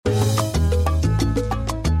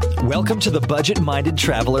Welcome to the Budget Minded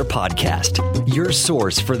Traveler Podcast, your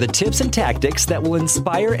source for the tips and tactics that will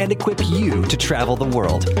inspire and equip you to travel the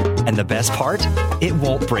world. And the best part, it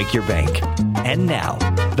won't break your bank. And now,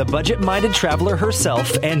 the Budget Minded Traveler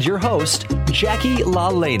herself and your host, Jackie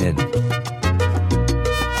LaLanen.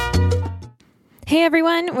 Hey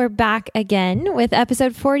everyone, we're back again with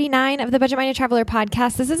episode 49 of the Budget Minded Traveler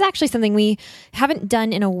podcast. This is actually something we haven't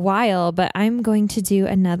done in a while, but I'm going to do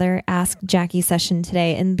another Ask Jackie session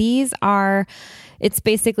today. And it's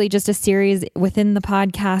basically just a series within the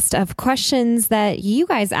podcast of questions that you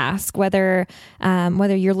guys ask, whether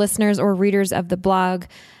you're listeners or readers of the blog.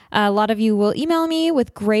 A lot of you will email me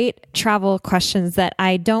with great travel questions that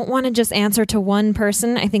I don't want to just answer to one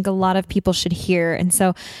person. I think a lot of people should hear. And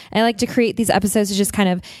so I like to create these episodes to just kind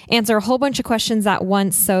of answer a whole bunch of questions at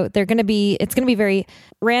once. So it's going to be very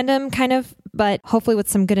random kind of, but hopefully with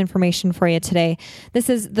some good information for you today. This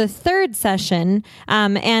is the third session.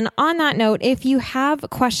 And on that note, if you have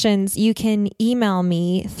questions, you can email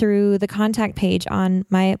me through the contact page on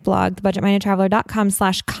my blog,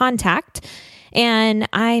 thebudgetmindedtraveler.com/contact. And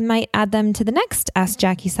I might add them to the next Ask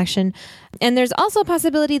Jackie section. And there's also a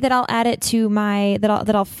possibility that I'll add it to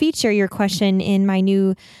that I'll feature your question in my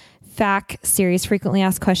new FAQ series, Frequently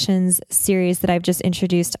Asked Questions series that I've just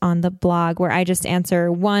introduced on the blog, where I just answer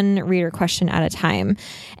one reader question at a time.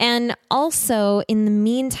 And also, in the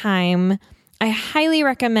meantime, I highly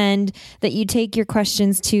recommend that you take your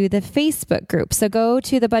questions to the Facebook group. So go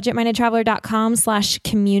to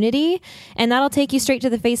thebudgetmindedtraveler.com/community, and that'll take you straight to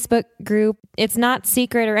the Facebook group. It's not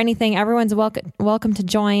secret or anything. Everyone's welcome to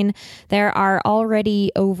join. There are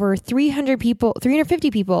already over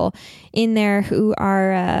 350 people in there who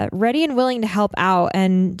are ready and willing to help out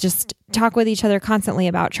and just talk with each other constantly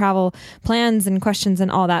about travel plans and questions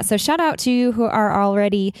and all that. So shout out to you who are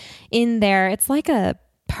already in there. It's like a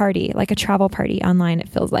party, like a travel party online, it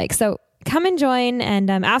feels like. So come and join and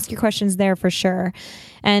ask your questions there for sure.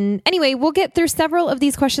 And anyway, we'll get through several of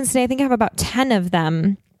these questions today. I think I have about 10 of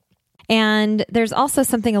them. And there's also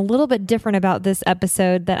something a little bit different about this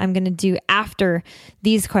episode that I'm going to do after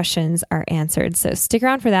these questions are answered. So stick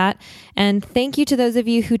around for that. And thank you to those of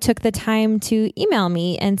you who took the time to email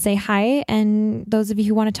me and say hi. And those of you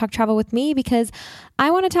who want to talk travel with me, because I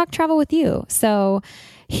want to talk travel with you. So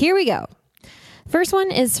here we go. First one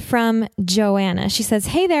is from Joanna. She says,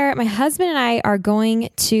 hey there, my husband and I are going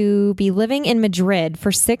to be living in Madrid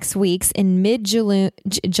for 6 weeks in mid-June,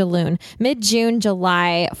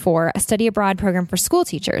 July for a study abroad program for school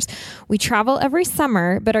teachers. We travel every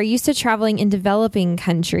summer, but are used to traveling in developing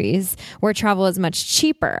countries where travel is much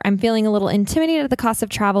cheaper. I'm feeling a little intimidated at the cost of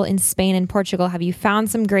travel in Spain and Portugal. Have you found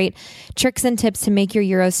some great tricks and tips to make your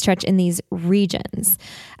euros stretch in these regions?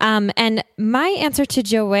 And my answer to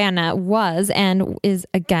Joanna was, and is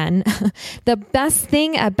again, the best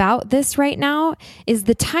thing about this right now is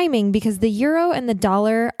the timing, because the euro and the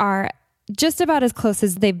dollar are just about as close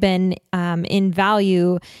as they've been in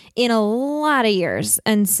value in a lot of years.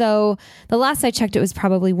 And so the last I checked, it was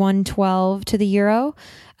probably 112 to the euro,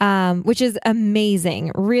 which is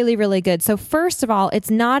amazing. Really, really good. So first of all, it's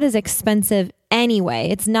not as expensive anyway.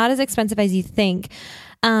 It's not as expensive as you think.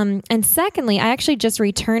 And secondly, I actually just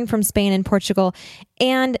returned from Spain and Portugal,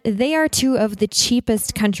 and they are two of the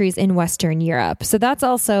cheapest countries in Western Europe. So that's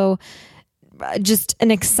also just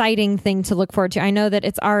an exciting thing to look forward to. I know that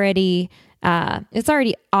it's already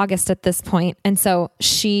August at this point, and so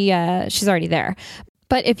she's already there.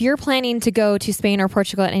 But if you're planning to go to Spain or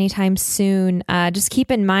Portugal at any time soon, just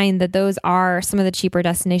keep in mind that those are some of the cheaper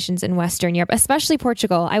destinations in Western Europe, especially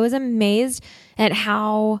Portugal. I was amazed at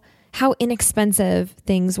how inexpensive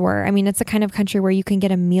things were. I mean, it's the kind of country where you can get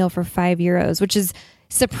a meal for €5, which is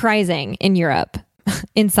surprising in Europe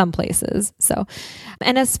in some places. So,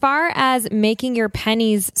 and as far as making your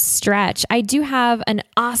pennies stretch, I do have an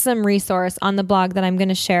awesome resource on the blog that I'm going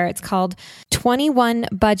to share. It's called 21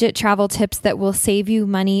 Budget Travel Tips That Will Save You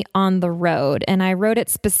Money on the Road. And I wrote it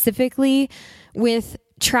specifically with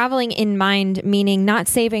traveling in mind, meaning not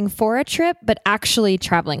saving for a trip, but actually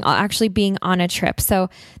traveling, actually being on a trip.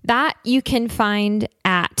 So that you can find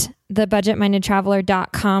at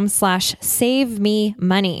thebudgetmindedtraveler.com/save me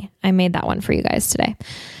money. I made that one for you guys today.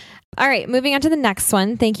 All right, moving on to the next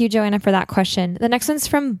one. Thank you, Joanna, for that question. The next one's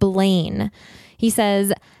from Blaine. He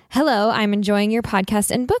says, hello, I'm enjoying your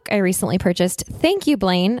podcast and book I recently purchased. Thank you,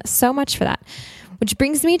 Blaine, so much for that. Which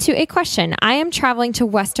brings me to a question. I am traveling to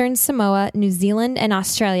Western Samoa, New Zealand, and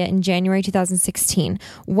Australia in January 2016.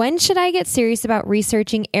 When should I get serious about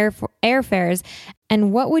researching airfares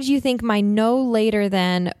And what would you think my no later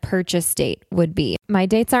than purchase date would be? My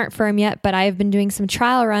dates aren't firm yet, but I've been doing some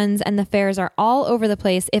trial runs and the fares are all over the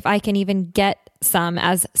place if I can even get some,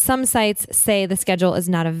 as some sites say the schedule is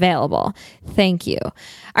not available. Thank you.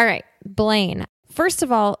 All right, Blaine. First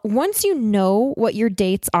of all, once you know what your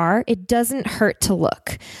dates are, it doesn't hurt to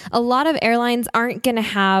look. A lot of airlines aren't going to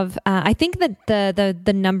have, I think that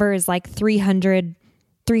the number is like 300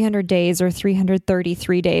 days or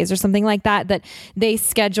 333 days or something like that they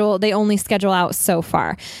only schedule out so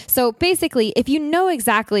far. So basically, if you know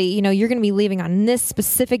exactly, you're going to be leaving on this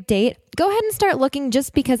specific date, go ahead and start looking,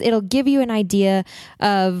 just because it'll give you an idea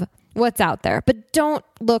of what's out there. But don't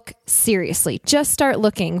look seriously. Just start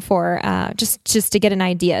looking for just to get an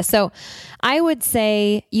idea. So I would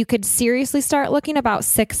say you could seriously start looking about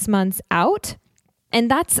 6 months out. And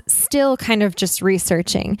that's still kind of just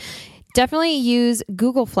researching. Definitely use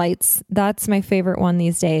Google Flights. That's my favorite one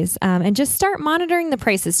these days. And just start monitoring the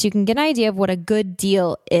prices so you can get an idea of what a good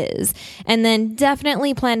deal is. And then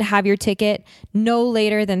definitely plan to have your ticket no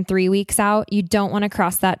later than 3 weeks out. You don't want to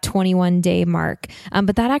cross that 21-day mark.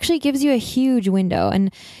 But that actually gives you a huge window.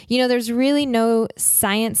 And, there's really no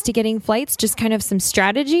science to getting flights, just kind of some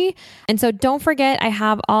strategy. And so don't forget, I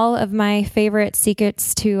have all of my favorite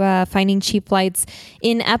secrets to finding cheap flights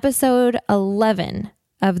in episode 11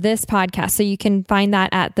 of this podcast. So you can find that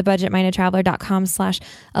at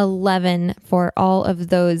thebudgetmindedtraveler.com/11 for all of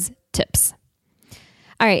those tips.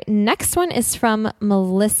 All right. Next one is from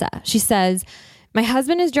Melissa. She says, my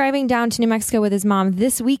husband is driving down to New Mexico with his mom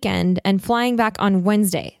this weekend and flying back on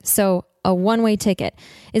Wednesday. So a one-way ticket.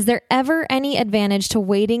 Is there ever any advantage to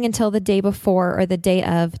waiting until the day before or the day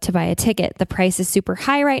of to buy a ticket? The price is super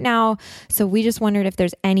high right now. So we just wondered if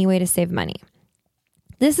there's any way to save money.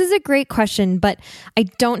 This is a great question, but I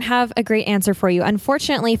don't have a great answer for you.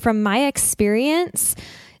 Unfortunately, from my experience,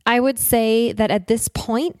 I would say that at this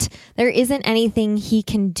point, there isn't anything he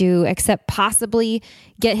can do except possibly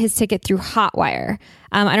get his ticket through Hotwire.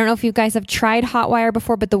 I don't know if you guys have tried Hotwire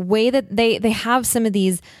before, but the way that they have some of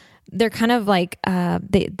these, they're kind of like,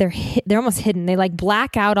 they're almost hidden. They like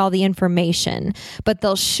black out all the information, but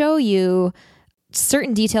they'll show you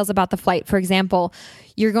certain details about the flight. For example,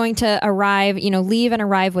 you're going to arrive, leave and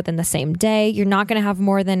arrive within the same day. You're not going to have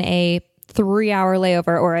more than a 3-hour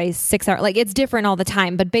layover or a 6-hour, like it's different all the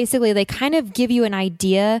time. But basically they kind of give you an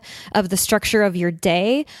idea of the structure of your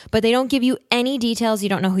day, but they don't give you any details. You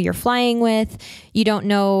don't know who you're flying with. You don't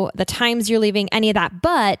know the times you're leaving, any of that.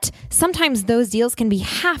 But sometimes those deals can be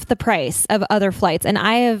half the price of other flights. And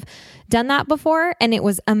I have done that before and it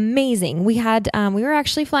was amazing. We were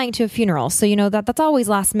actually flying to a funeral. So, that's always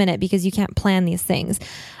last minute because you can't plan these things.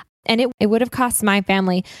 And it would have cost my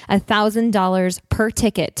family $1,000 per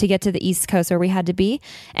ticket to get to the East Coast where we had to be.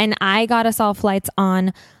 And I got us all flights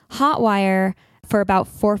on Hotwire for about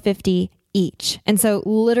 $450 each. And so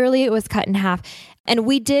literally it was cut in half. And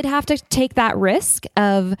we did have to take that risk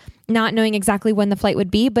of not knowing exactly when the flight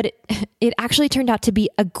would be, but it actually turned out to be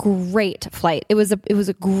a great flight. It was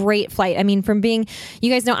a great flight. I mean,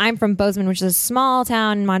 you guys know I'm from Bozeman, which is a small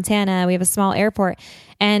town in Montana. We have a small airport.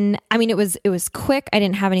 And I mean, it was quick. I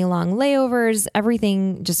didn't have any long layovers.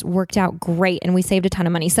 Everything just worked out great and we saved a ton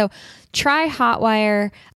of money. So try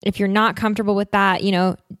Hotwire. If you're not comfortable with that,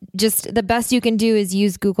 just the best you can do is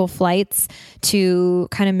use Google Flights to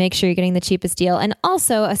kind of make sure you're getting the cheapest deal. And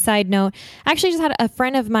also a side note, I actually just had a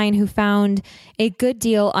friend of mine who found a good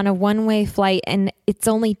deal on a one-way flight and it's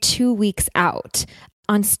only 2 weeks out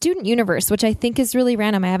on Student Universe, which I think is really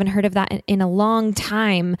random. I haven't heard of that in a long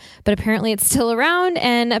time, but apparently it's still around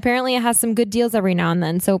and apparently it has some good deals every now and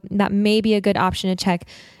then. So that may be a good option to check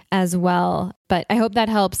as well. But I hope that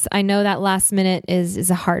helps. I know that last minute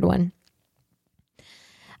is a hard one.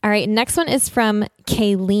 All right, next one is from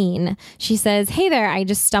Kayleen. She says, hey there, I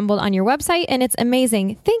just stumbled on your website and it's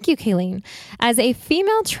amazing. Thank you, Kayleen. As a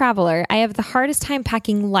female traveler, I have the hardest time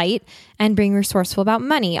packing light and being resourceful about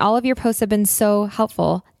money. All of your posts have been so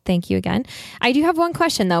helpful. Thank you again. I do have one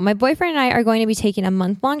question though. My boyfriend and I are going to be taking a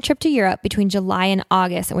month-long trip to Europe between July and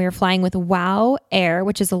August, and we are flying with WOW Air,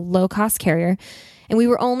 which is a low-cost carrier. And we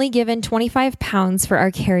were only given 25 pounds for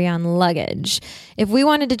our carry-on luggage. If we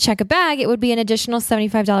wanted to check a bag, it would be an additional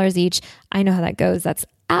 $75 each. I know how that goes. That's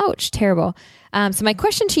terrible. So my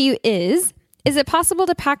question to you is it possible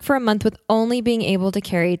to pack for a month with only being able to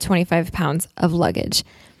carry 25 pounds of luggage?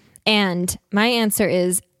 And my answer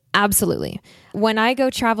is absolutely. When I go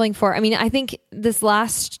traveling I think this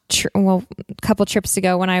last, couple trips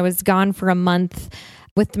ago when I was gone for a month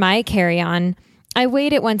with my carry-on, I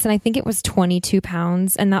weighed it once and I think it was 22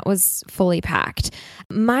 pounds and that was fully packed.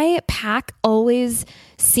 My pack always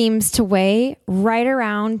seems to weigh right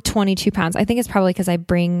around 22 pounds. I think it's probably because I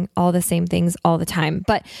bring all the same things all the time.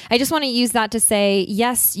 But I just want to use that to say,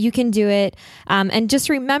 yes, you can do it. And just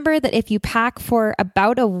remember that if you pack for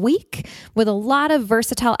about a week with a lot of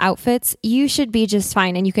versatile outfits, you should be just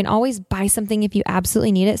fine. And you can always buy something if you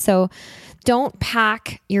absolutely need it. So don't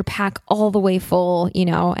pack your pack all the way full,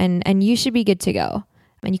 and you should be good to go.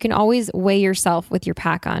 And you can always weigh yourself with your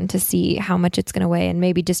pack on to see how much it's going to weigh and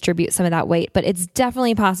maybe distribute some of that weight, but it's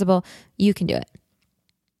definitely possible. You can do it.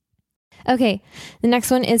 Okay, the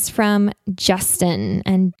next one is from Justin.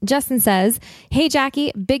 And Justin says, "Hey,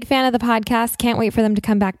 Jackie, big fan of the podcast. Can't wait for them to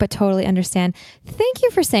come back, but totally understand." Thank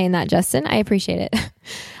you for saying that, Justin. I appreciate it.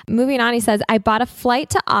 Moving on, he says, "I bought a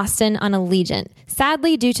flight to Austin on Allegiant.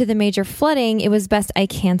 Sadly, due to the major flooding, it was best I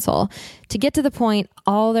cancel. To get to the point,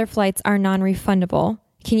 all their flights are non-refundable.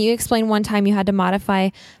 Can you explain one time you had to modify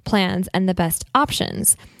plans and the best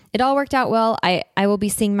options? It all worked out well. I will be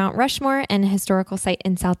seeing Mount Rushmore and a historical site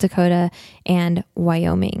in South Dakota and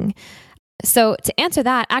Wyoming." So to answer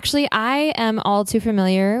that, actually, I am all too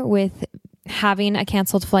familiar with having a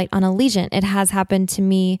canceled flight on Allegiant. It has happened to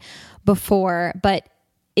me before, but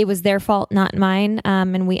it was their fault, not mine.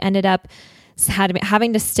 And we ended up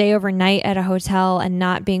having to stay overnight at a hotel and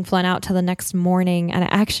not being flown out till the next morning. And I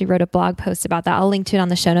actually wrote a blog post about that. I'll link to it on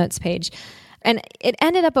the show notes page. And it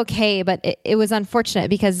ended up okay, but it was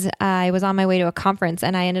unfortunate because I was on my way to a conference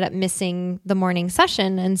and I ended up missing the morning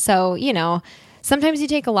session. And so, sometimes you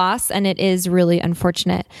take a loss and it is really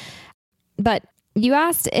unfortunate. But you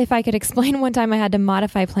asked if I could explain one time I had to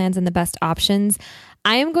modify plans and the best options.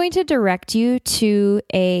 I am going to direct you to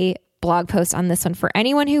a blog post on this one for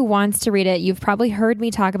anyone who wants to read it. You've probably heard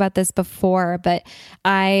me talk about this before, but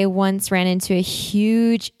I once ran into a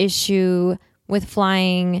huge issue with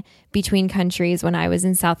flying between countries when I was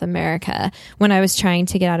in South America, when I was trying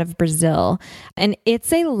to get out of Brazil. And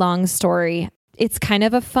it's a long story. It's kind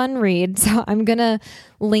of a fun read. So I'm going to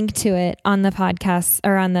link to it on the podcast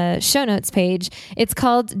or on the show notes page. It's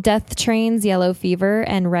called Death Trains, Yellow Fever,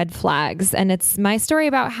 and Red Flags. And it's my story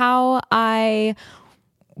about how I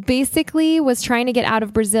basically was trying to get out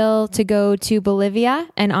of Brazil to go to Bolivia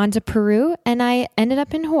and on to Peru. And I ended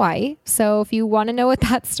up in Hawaii. So if you want to know what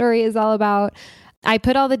that story is all about, I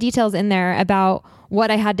put all the details in there about what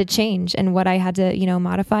I had to change and what I had to,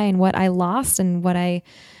 modify and what I lost and what I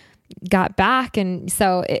got back. And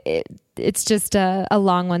so it's just a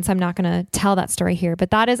long one. So I'm not going to tell that story here,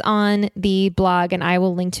 but that is on the blog and I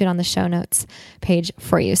will link to it on the show notes page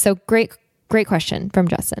for you. So great question from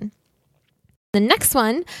Justin. The next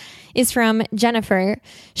one is from Jennifer.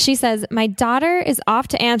 She says, "My daughter is off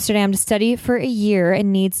to Amsterdam to study for a year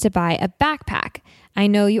and needs to buy a backpack. I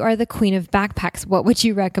know you are the queen of backpacks. What would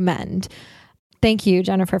you recommend?" Thank you,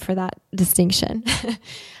 Jennifer, for that distinction.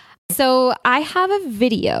 So I have a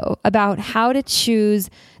video about how to choose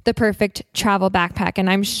the perfect travel backpack. And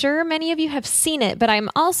I'm sure many of you have seen it, but I'm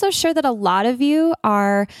also sure that a lot of you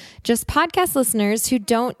are just podcast listeners who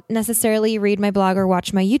don't necessarily read my blog or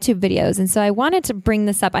watch my YouTube videos. And so I wanted to bring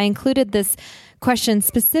this up. I included this question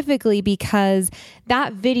specifically because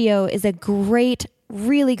that video is a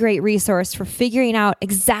really great resource for figuring out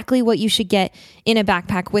exactly what you should get in a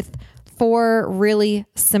backpack with 4 really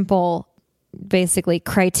simple basically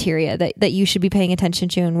criteria that you should be paying attention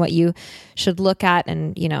to and what you should look at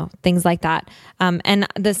and, things like that. And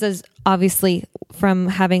this is obviously from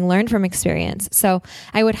having learned from experience. So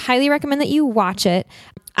I would highly recommend that you watch it.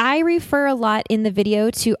 I refer a lot in the video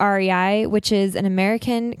to REI, which is an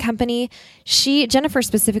American company. Jennifer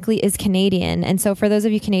specifically is Canadian. And so for those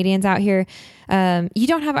of you Canadians out here, you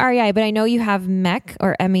don't have REI, but I know you have MEC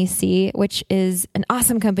or MEC, which is an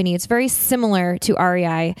awesome company. It's very similar to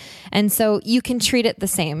REI. And so you can treat it the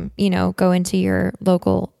same, go into your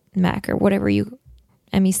local MEC or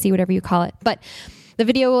MEC, whatever you call it. But the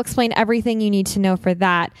video will explain everything you need to know for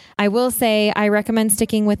that. I will say I recommend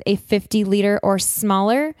sticking with a 50 liter or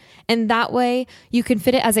smaller, and that way you can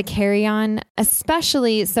fit it as a carry-on,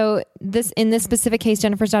 especially so in this specific case,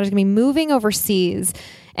 Jennifer's daughter is going to be moving overseas.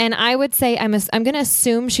 And I would say I'm going to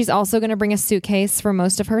assume she's also going to bring a suitcase for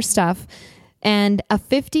most of her stuff. And a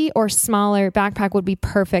 50 or smaller backpack would be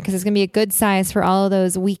perfect because it's going to be a good size for all of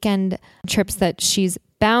those weekend trips that she's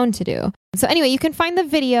bound to do. So anyway, you can find the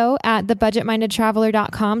video at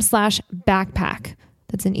thebudgetmindedtraveler.com/backpack.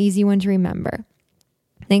 That's an easy one to remember.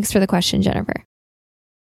 Thanks for the question, Jennifer.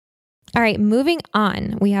 All right, moving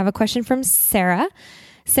on. We have a question from Sarah.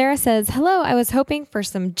 Sarah says, hello, I was hoping for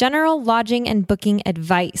some general lodging and booking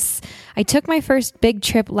advice. I took my first big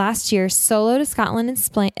trip last year solo to Scotland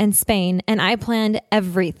and Spain, and I planned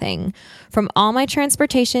everything from all my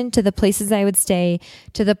transportation to the places I would stay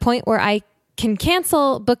to the point where I can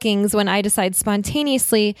cancel bookings when I decide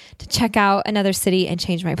spontaneously to check out another city and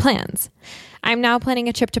change my plans. I'm now planning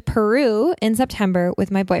a trip to Peru in September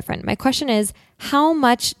with my boyfriend. My question is, how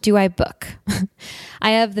much do I book?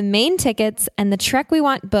 I have the main tickets and the trek we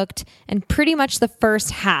want booked and pretty much the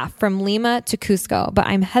first half from Lima to Cusco, but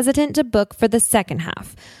I'm hesitant to book for the second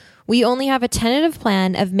half. We only have a tentative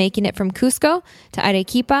plan of making it from Cusco to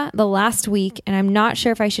Arequipa the last week, and I'm not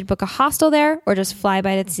sure if I should book a hostel there or just fly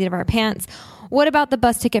by the seat of our pants. What about the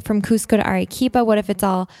bus ticket from Cusco to Arequipa? What if it's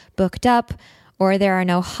all booked up or there are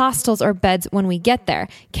no hostels or beds when we get there?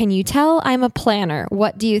 Can you tell I'm a planner?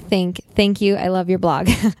 What do you think? Thank you. I love your blog.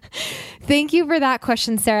 Thank you for that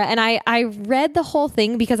question, Sarah. And I read the whole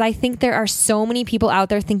thing because I think there are so many people out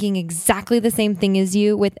there thinking exactly the same thing as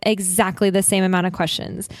you with exactly the same amount of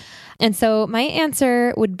questions. And so my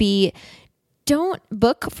answer would be, don't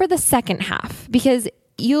book for the second half because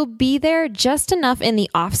you'll be there just enough in the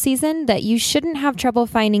off season that you shouldn't have trouble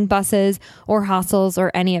finding buses or hostels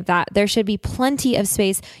or any of that. There should be plenty of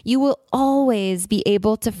space. You will always be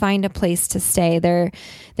able to find a place to stay.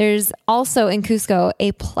 There's also in Cusco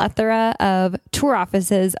a plethora of tour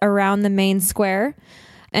offices around the main square.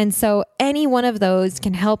 And so any one of those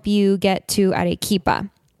can help you get to Arequipa.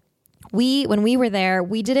 When we were there,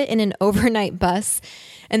 we did it in an overnight bus.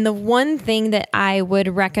 And the one thing that I would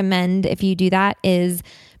recommend if you do that is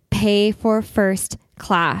pay for first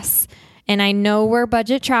class. And I know we're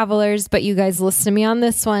budget travelers, but you guys listen to me on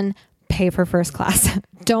this one, pay for first class.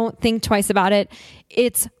 Don't think twice about it.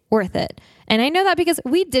 It's worth it. And I know that because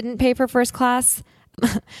we didn't pay for first class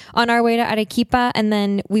on our way to Arequipa. And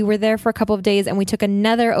then we were there for a couple of days and we took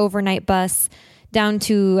another overnight bus down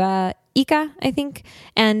to Ica, I think.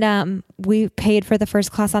 And we paid for the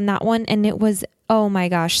first class on that one. And it was, oh my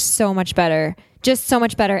gosh, so much better. Just so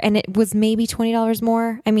much better. And it was maybe $20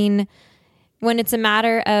 more. I mean, when it's a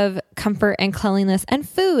matter of comfort and cleanliness and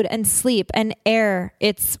food and sleep and air,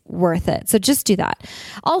 it's worth it. So just do that.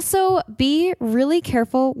 Also, be really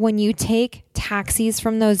careful when you take taxis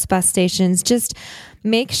from those bus stations. Just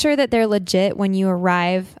make sure that they're legit when you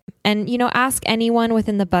arrive. And, ask anyone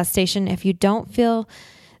within the bus station if you don't feel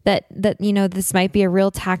that this might be a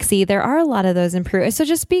real taxi. There are a lot of those in Peru. So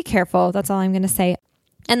just be careful. That's all I'm going to say.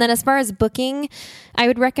 And then as far as booking, I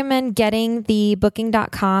would recommend getting the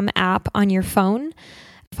booking.com app on your phone.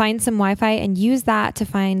 Find some Wi-Fi and use that to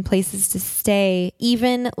find places to stay,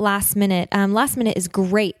 even last minute. Last minute is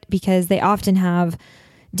great because they often have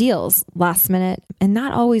deals last minute, and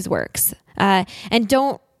that always works. And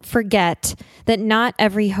don't forget that not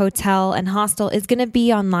every hotel and hostel is going to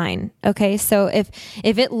be online. Okay. So if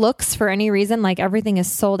it looks for any reason like everything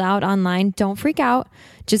is sold out online, don't freak out.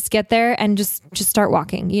 Just get there and just start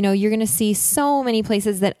walking. You're going to see so many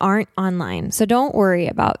places that aren't online. So don't worry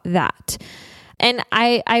about that. And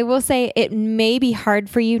I will say it may be hard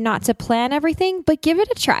for you not to plan everything, but give it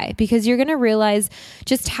a try because you're going to realize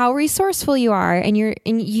just how resourceful you are. And you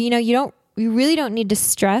really don't need to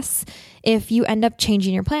stress if you end up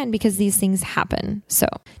changing your plan because these things happen. So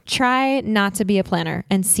try not to be a planner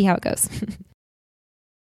and see how it goes.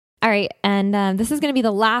 All right. And this is going to be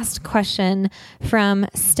the last question from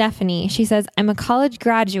Stephanie. She says, I'm a college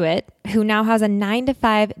graduate who now has a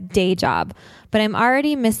 9-to-5 day job, but I'm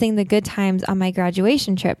already missing the good times on my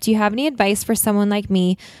graduation trip. Do you have any advice for someone like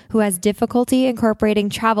me who has difficulty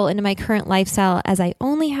incorporating travel into my current lifestyle as I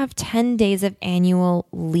only have 10 days of annual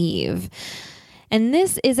leave? And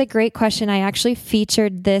this is a great question. I actually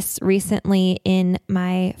featured this recently in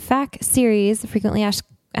my FAQ series, Frequently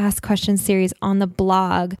Asked Questions series on the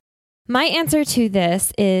blog. My answer to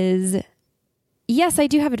this is, yes, I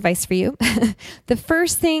do have advice for you. The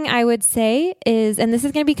first thing I would say is, and this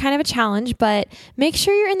is going to be kind of a challenge, but make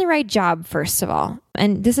sure you're in the right job, first of all.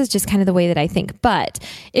 And this is just kind of the way that I think. But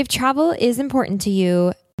if travel is important to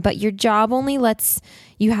you, but your job only lets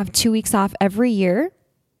you have 2 weeks off every year,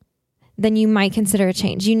 then you might consider a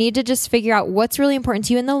change. You need to just figure out what's really important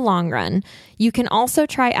to you in the long run. You can also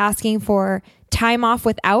try asking for time off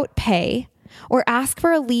without pay or ask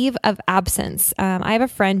for a leave of absence. I have a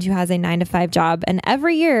friend who has a 9-to-5 job, and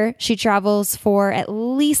every year she travels for at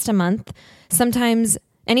least a month, sometimes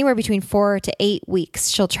Anywhere between 4 to 8 weeks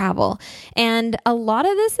she'll travel. And a lot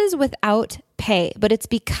of this is without pay, but it's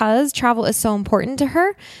because travel is so important to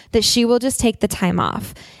her that she will just take the time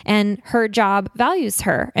off, and her job values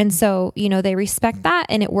her. And so, they respect that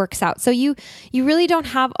and it works out. So you really don't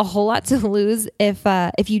have a whole lot to lose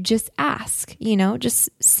if you just ask, just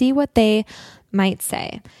see what they might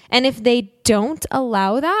say. And if they don't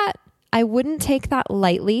allow that, I wouldn't take that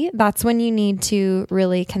lightly. That's when you need to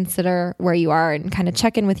really consider where you are and kind of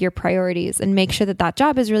check in with your priorities and make sure that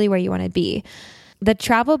job is really where you want to be. The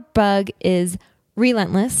travel bug is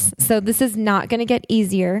relentless, so this is not going to get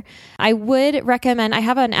easier. I would recommend, I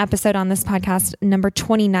have an episode on this podcast, number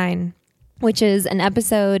 29, which is an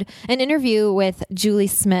interview with Julie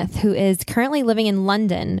Smith, who is currently living in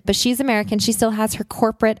London, but she's American. She still has her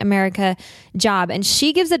corporate America job, and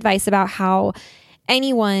she gives advice about how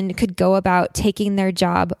anyone could go about taking their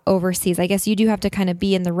job overseas. I guess you do have to kind of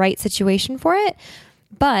be in the right situation for it.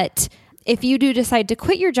 But if you do decide to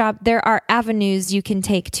quit your job, there are avenues you can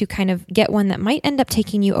take to kind of get one that might end up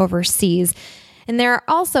taking you overseas. And there are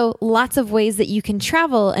also lots of ways that you can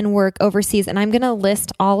travel and work overseas. And I'm going to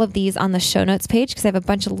list all of these on the show notes page because I have a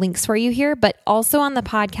bunch of links for you here. But also on the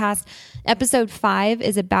podcast, episode 5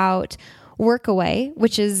 is about Workaway,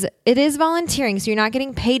 it is volunteering. So you're not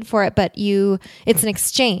getting paid for it, but it's an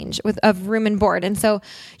exchange of room and board. And so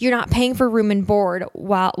you're not paying for room and board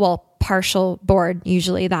partial board,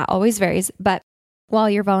 usually that always varies. But while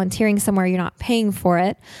you're volunteering somewhere, you're not paying for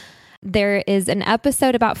it. There is an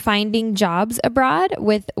episode about finding jobs abroad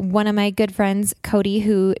with one of my good friends, Cody,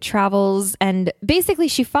 who travels, and basically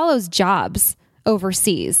she follows jobs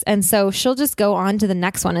overseas. And so she'll just go on to the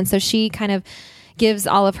next one. And so she kind of gives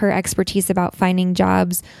all of her expertise about finding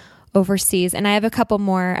jobs overseas. And I have a couple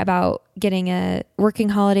more about getting a working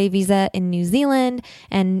holiday visa in New Zealand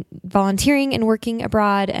and volunteering and working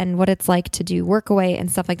abroad and what it's like to do Workaway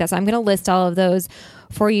and stuff like that. So I'm going to list all of those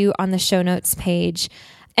for you on the show notes page.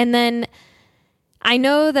 And then I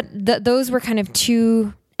know that those were kind of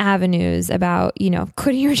two avenues about,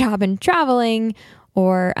 quitting your job and traveling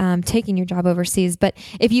or taking your job overseas. But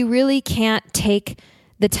if you really can't take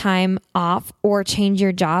the time off or change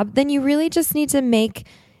your job, then you really just need to make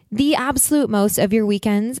the absolute most of your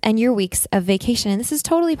weekends and your weeks of vacation. And this is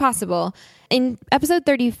totally possible. In episode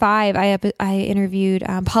 35, I interviewed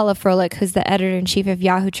Paula Froelich, who's the editor-in-chief of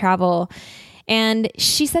Yahoo Travel. And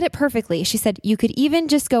she said it perfectly. She said, you could even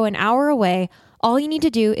just go an hour away. All you need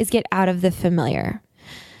to do is get out of the familiar.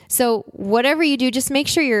 So whatever you do, just make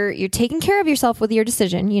sure you're taking care of yourself with your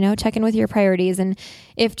decision, check in with your priorities. And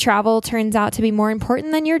if travel turns out to be more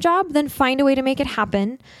important than your job, then find a way to make it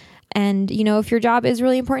happen. And, if your job is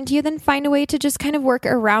really important to you, then find a way to just kind of work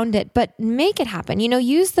around it, but make it happen.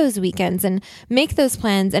 Use those weekends and make those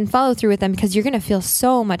plans and follow through with them, because you're going to feel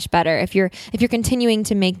so much better if you're continuing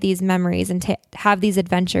to make these memories and have these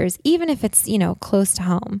adventures, even if it's, close to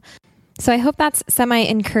home. So I hope that's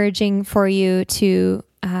semi-encouraging for you to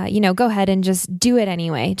go ahead and just do it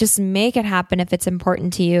anyway. Just make it happen if it's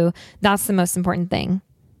important to you. That's the most important thing.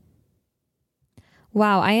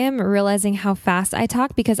 Wow, I am realizing how fast I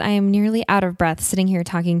talk because I am nearly out of breath sitting here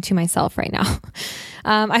talking to myself right now.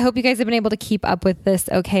 I hope you guys have been able to keep up with this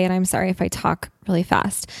okay, and I'm sorry if I talk really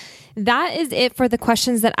fast. That is it for the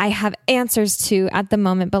questions that I have answers to at the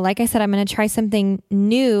moment. But like I said, I'm going to try something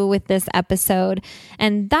new with this episode,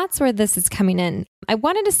 and that's where this is coming in. I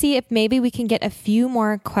wanted to see if maybe we can get a few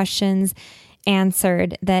more questions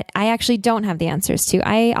answered that I actually don't have the answers to.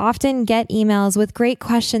 I often get emails with great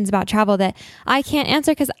questions about travel that I can't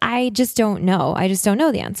answer because I just don't know. I just don't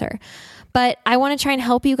know the answer. But I want to try and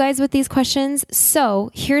help you guys with these questions.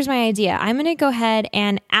 So here's my idea. I'm going to go ahead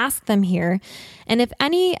and ask them here. And if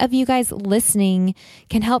any of you guys listening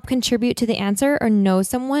can help contribute to the answer or know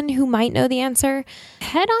someone who might know the answer,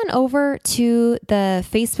 head on over to the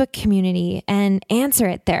Facebook community and answer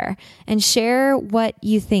it there and share what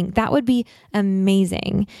you think. That would be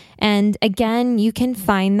amazing. And again, you can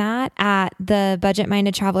find that at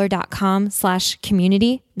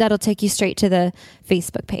thebudgetmindedtraveler.com/community. That'll take you straight to the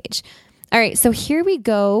Facebook page. All right, so here we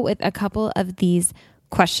go with a couple of these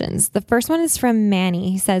questions. The first one is from Manny.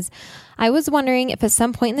 He says, I was wondering if at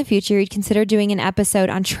some point in the future you'd consider doing an episode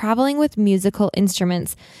on traveling with musical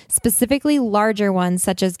instruments, specifically larger ones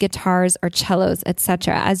such as guitars or cellos,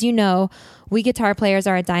 etc. As you know, we guitar players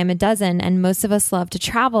are a dime a dozen, and most of us love to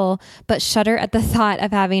travel, but shudder at the thought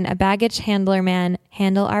of having a baggage handler man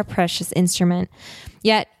handle our precious instrument.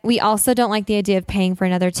 Yet, we also don't like the idea of paying for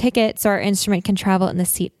another ticket so our instrument can travel in the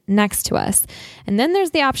seat next to us. And then there's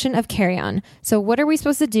the option of carry-on. So what are we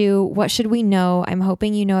supposed to do? What should we know? I'm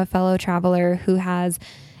hoping you know a fellow traveler who has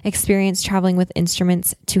experience traveling with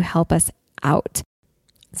instruments to help us out.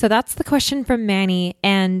 So that's the question from Manny.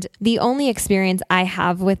 And the only experience I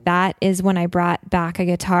have with that is when I brought back a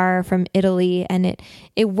guitar from Italy, and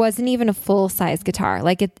it wasn't even a full size guitar.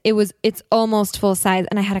 Like it's almost full size,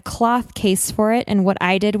 and I had a cloth case for it. And what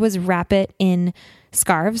I did was wrap it in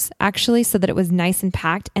scarves actually, so that it was nice and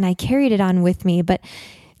packed, and I carried it on with me. But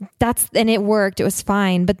and it worked. It was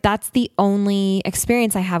fine, but that's the only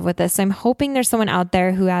experience I have with this. So I'm hoping there's someone out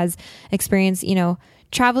there who has experience,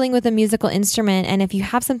 traveling with a musical instrument. And if you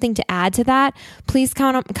have something to add to that, please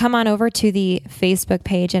come on over to the Facebook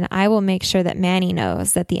page, and I will make sure that Manny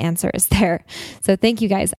knows that the answer is there. So thank you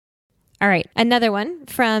guys. All right. Another one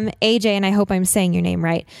from AJ, and I hope I'm saying your name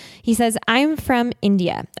right. He says, I'm from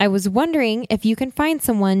India. I was wondering if you can find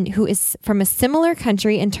someone who is from a similar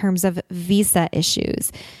country in terms of visa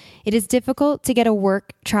issues. It is difficult to get a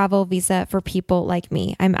work travel visa for people like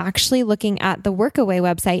me. I'm actually looking at the Workaway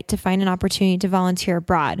website to find an opportunity to volunteer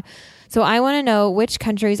abroad. So I want to know which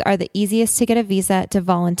countries are the easiest to get a visa to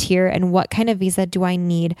volunteer, and what kind of visa do I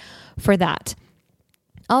need for that?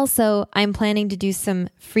 Also, I'm planning to do some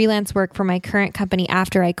freelance work for my current company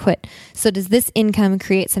after I quit. So does this income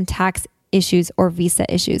create some tax issues or visa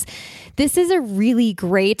issues? This is a really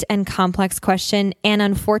great and complex question. And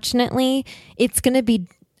unfortunately, it's going to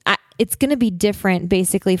be different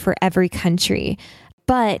basically for every country.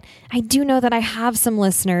 But I do know that I have some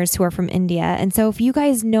listeners who are from India. And so if you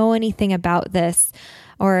guys know anything about this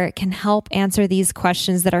or can help answer these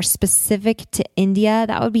questions that are specific to India,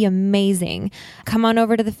 that would be amazing. Come on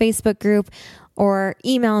over to the Facebook group or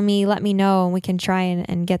email me, let me know, and we can try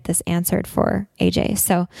and get this answered for AJ.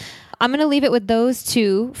 So I'm going to leave it with those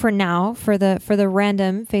two for now for the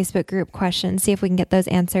random Facebook group questions, see if we can get those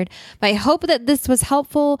answered. But I hope that this was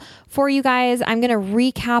helpful for you guys. I'm going to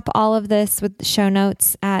recap all of this with the show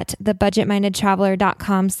notes at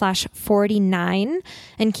thebudgetmindedtraveler.com/49.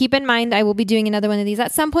 And keep in mind, I will be doing another one of these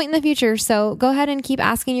at some point in the future. So go ahead and keep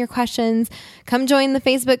asking your questions. Come join the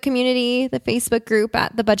Facebook community, the Facebook group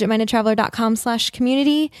at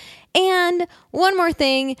thebudgetmindedtraveler.com/community. And one more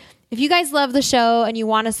thing, if you guys love the show and you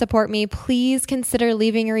want to support me, please consider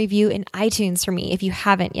leaving a review in iTunes for me if you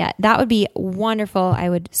haven't yet. That would be wonderful. I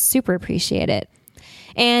would super appreciate it.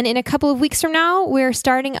 And in a couple of weeks from now, we're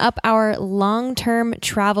starting up our long-term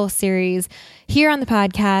travel series here on the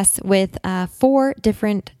podcast with 4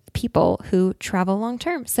 different people who travel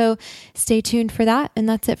long-term. So stay tuned for that. And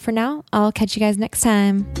that's it for now. I'll catch you guys next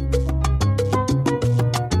time.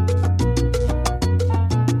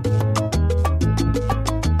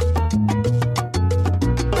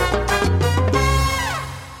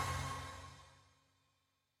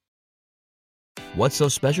 What's so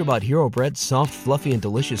special about Hero Bread's soft, fluffy, and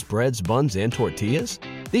delicious breads, buns, and tortillas?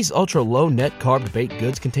 These ultra-low net-carb baked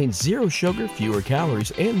goods contain zero sugar, fewer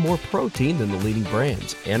calories, and more protein than the leading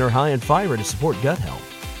brands, and are high in fiber to support gut health.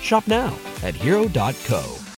 Shop now at Hero.co.